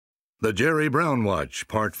The Jerry Brown Watch,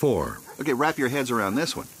 Part 4. Okay, wrap your heads around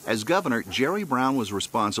this one. As governor, Jerry Brown was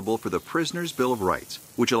responsible for the Prisoner's Bill of Rights,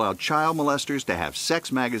 which allowed child molesters to have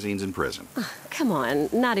sex magazines in prison. Come on,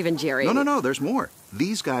 not even Jerry. No, there's more.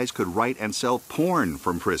 These guys could write and sell porn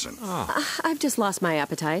from prison. I've just lost my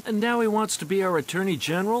appetite. And now he wants to be our Attorney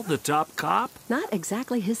General, the top cop? Not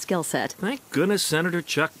exactly his skill set. Thank goodness Senator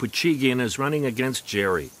Chuck Poochigian is running against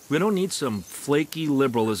Jerry. We don't need some flaky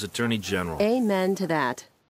liberal as Attorney General. Amen to that.